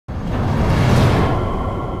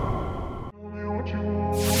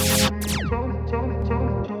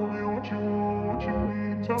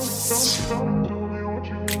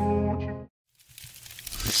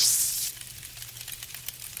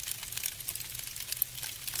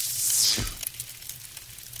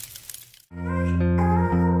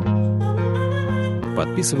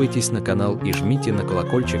подписывайтесь на канал и жмите на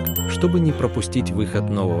колокольчик, чтобы не пропустить выход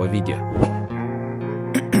нового видео.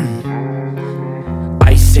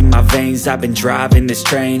 In my veins, I've been driving this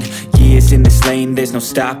train. Years in this lane, there's no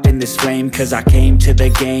stopping this flame. Cause I came to the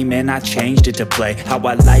game and I changed it to play how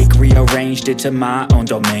I like, rearranged it to my own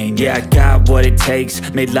domain. Yeah, I got what it takes,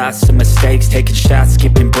 made lots of mistakes, taking shots,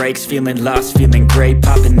 skipping breaks, feeling lost, feeling great,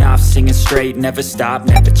 popping off, singing straight, never stopped,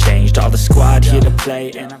 never changed. All the squad here to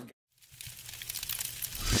play and I've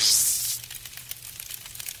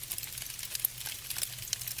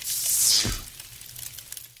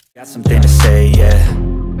got something to say, yeah.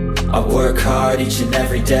 I work hard each and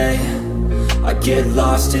every day. I get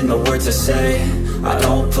lost in the words I say. I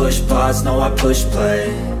don't push pause, no, I push play.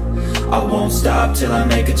 I won't stop till I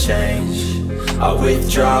make a change. I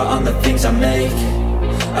withdraw on the things I make.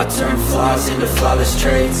 I turn flaws into flawless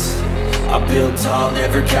traits. I build tall,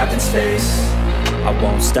 never capped in space. I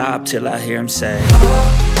won't stop till I hear him say,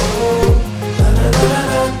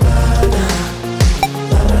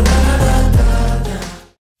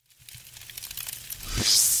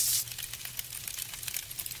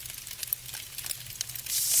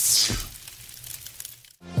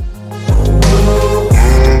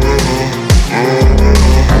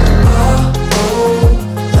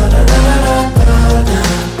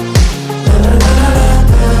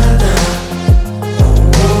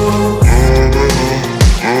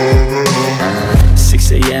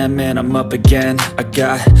 and I'm up again. I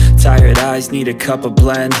got tired eyes, need a cup of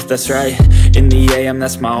blend. That's right, in the AM,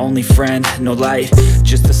 that's my only friend. No light,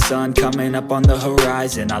 just the sun coming up on the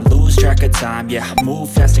horizon. I lose track of time, yeah, I move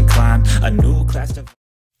fast and climb a new class of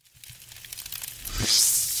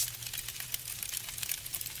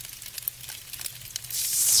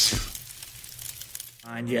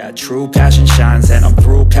yeah, true passion shines and I'm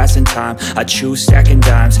through passing time. I choose stacking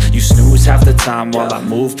dimes, you snooze half the time while I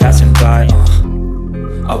move passing by.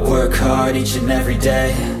 I work hard each and every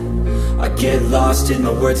day. I get lost in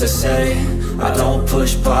the words I say. I don't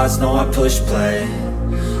push pause, no, I push play.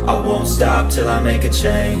 I won't stop till I make a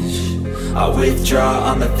change. I withdraw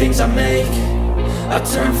on the things I make. I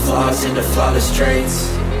turn flaws into flawless traits.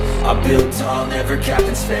 I build tall, never capped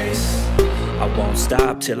in space. I won't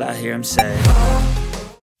stop till I hear him say,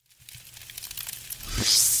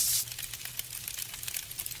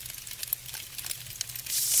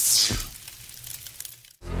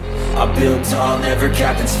 I build tall, never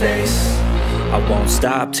capped in space. I won't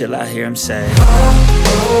stop till I hear him say,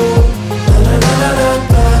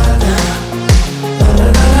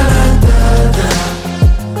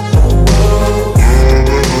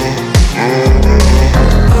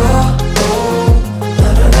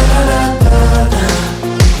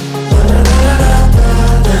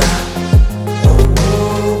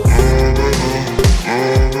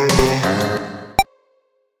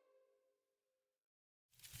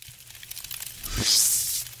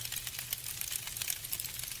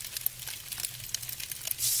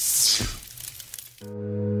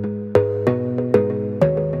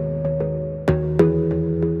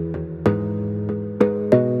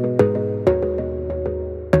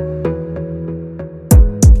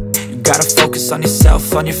 gotta focus on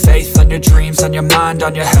yourself, on your faith, on your dreams, on your mind,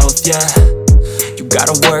 on your health, yeah. You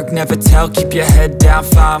gotta work, never tell, keep your head down,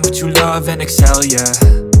 find what you love and excel, yeah.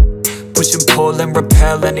 Push and pull and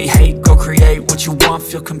repel any hate, go create what you want,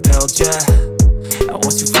 feel compelled, yeah. And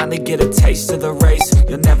once you finally get a taste of the race,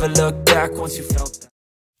 you'll never look back once you felt that.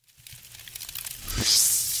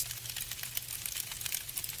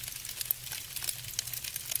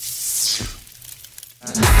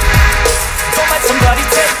 Don't let somebody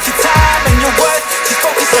take your time and your worth. Just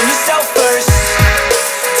focus on yourself first.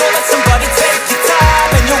 Don't let somebody take your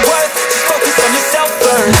time and your worth. Just focus on yourself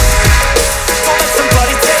first. Don't let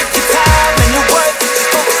somebody take your time and your worth. Just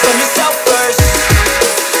focus on yourself first.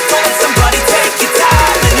 Don't let somebody take your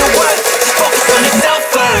time and your worth. Just focus on yourself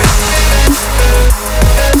first.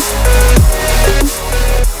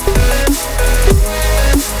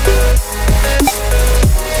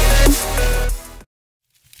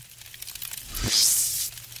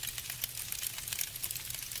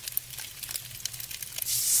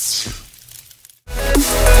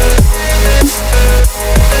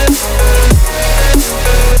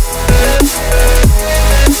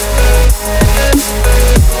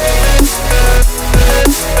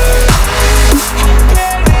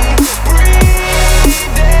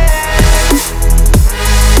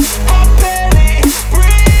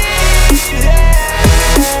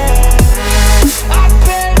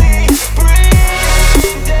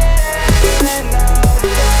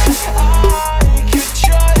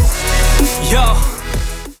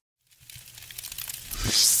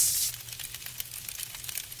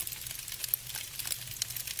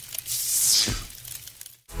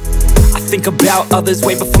 think about others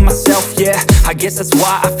way before myself, yeah. I guess that's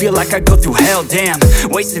why I feel like I go through hell, damn.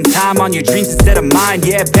 Wasting time on your dreams instead of mine,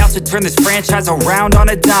 yeah. About to turn this franchise around on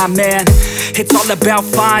a dime, man. It's all about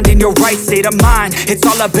finding your right state of mind. It's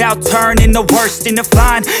all about turning the worst into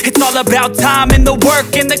fine. It's all about time and the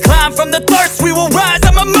work and the climb. From the thirst we will rise,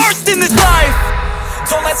 I'm immersed in this life.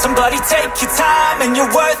 Don't let somebody take your time and your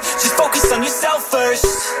worth. Just focus on yourself first.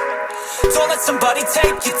 Don't let somebody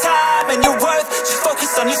take your time and your worth. Just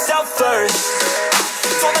focus on yourself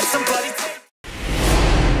first. Don't let somebody take